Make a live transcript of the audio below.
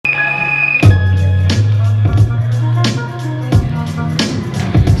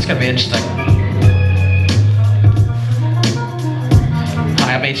gonna be interesting.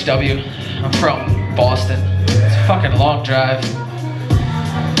 Hi, I'm HW. I'm from Boston. It's a fucking long drive.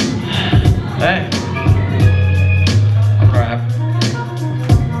 Hey. I'm rap.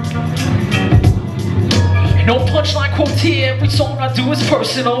 No punchline quotes here, every song I do is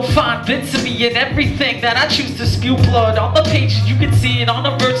personal. Find bits of me in everything that I choose to spew. Blood on the pages, you can see it on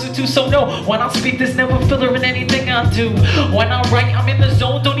the verses too. So no, when I speak there's never filler in anything I do. When I write I'm in the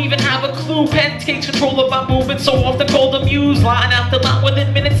zone, don't even have a clue. Pen takes control of my movement, so often called the muse. Line after line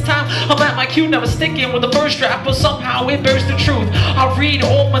within minutes time, I'm at my cue. Never sticking with the first draft, but somehow it bears the truth. I read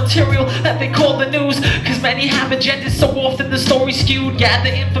all material that they call the news, cause many have agendas, so often the story's skewed.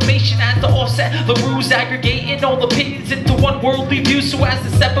 Gather information as to offset the rules, aggregating all opinions into one worldly view, so as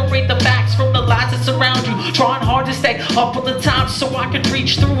to separate the facts from the lies that surround you. Trying hard to stay up on the time so I can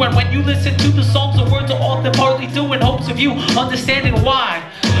reach through. And when you listen to the songs, the words are often partly due in hopes of you understanding why.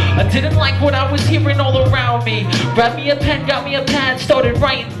 I didn't like what I was hearing all around me. Grabbed me a pen, got me a pad, started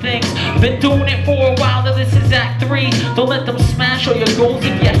writing things. Been doing it for a while, now this is Act 3. Don't let them smash all your goals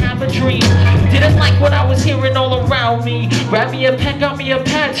if you have a dream. Didn't like what I was hearing all around me. Grabbed me a pen, got me a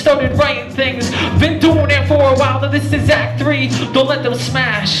pad, started writing things. Been doing it for a while, now this is Act 3. Don't let them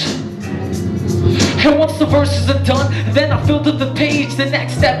smash. And once the verses are done, then I filter the page. The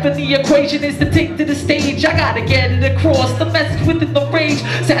next step in the equation is to take to the stage. I gotta get it across, the message within the rage.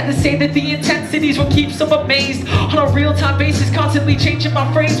 Sad to say that the intensity's what keeps them amazed. On a real-time basis, constantly changing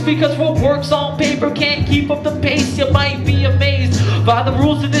my phrase, because what works on paper can't keep up the pace. You might be amazed by the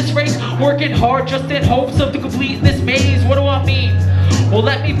rules of this race, working hard just in hopes of completing this maze. What do I mean? Well,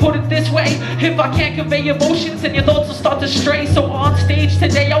 let me put it this way. If I can't convey emotions, then your thoughts will start to stray. So on stage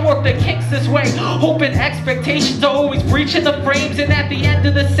today, I work the kinks this way, hoping expectations are always breaching the frames. And at the end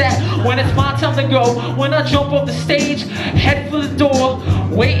of the set, when it's my time to go, when I jump off the stage, head for the door,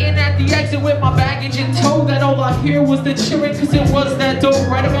 waiting at the exit with my baggage in tow, then all I hear was the cheering, cause it was that dope.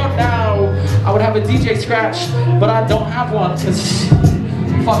 Right about now, I would have a DJ scratch, but I don't have one, cause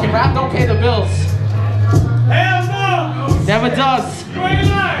fucking rap don't pay the bills. Hell no! Never does. You ain't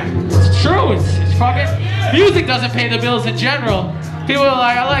lying. It's true. It's fucking music doesn't pay the bills in general. People are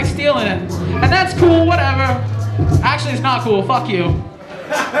like, I like stealing it, and that's cool. Whatever. Actually, it's not cool. Fuck you.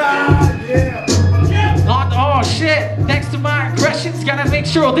 Yeah. Oh shit. Next to my aggressions, gotta make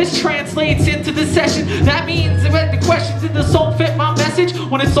sure this translates into the session. That means that the questions in the song fit my message.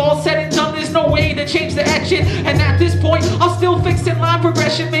 When it's all said and done, there's no way to change the etching. And at this point, I'm still fixing line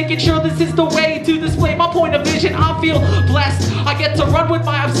progression, making sure this is the way to display my point of vision. I feel blessed. I get to run with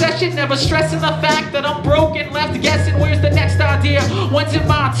my obsession, never stressing the fact that I'm broken, left guessing where's the next idea. When's it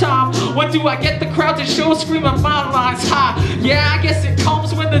my time? When do I get the crowd to show screaming my lines high? Yeah, I guess it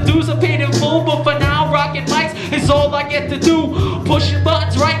comes when the dues are paid in full, but for now, rocking mics is all I get to do. Pushing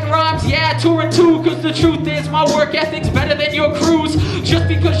buttons, writing rhymes, yeah, touring too, cause the truth is my work ethic's better than your crew's. Just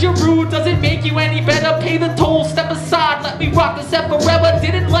because you're rude doesn't make you any better. Pay the toll, step aside, let me rock the set forever.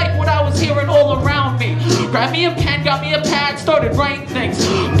 Didn't like what I was hearing all around me. Grabbed me a pen, got me a pad, started writing things.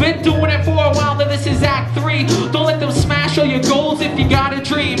 Been doing it for a while, now this is Act 3. Don't let them smash all your goals if you got a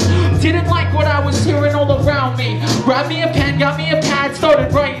dream. Didn't like what I was hearing all around me. Grabbed me a pen, got me a pad,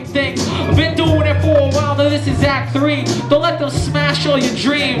 started writing things. Been doing it for a while, now this is Act 3. Don't let them smash all your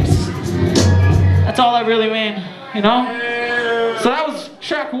dreams. That's all I really mean, you know? So that was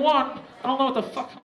track 1. I don't know what the fuck.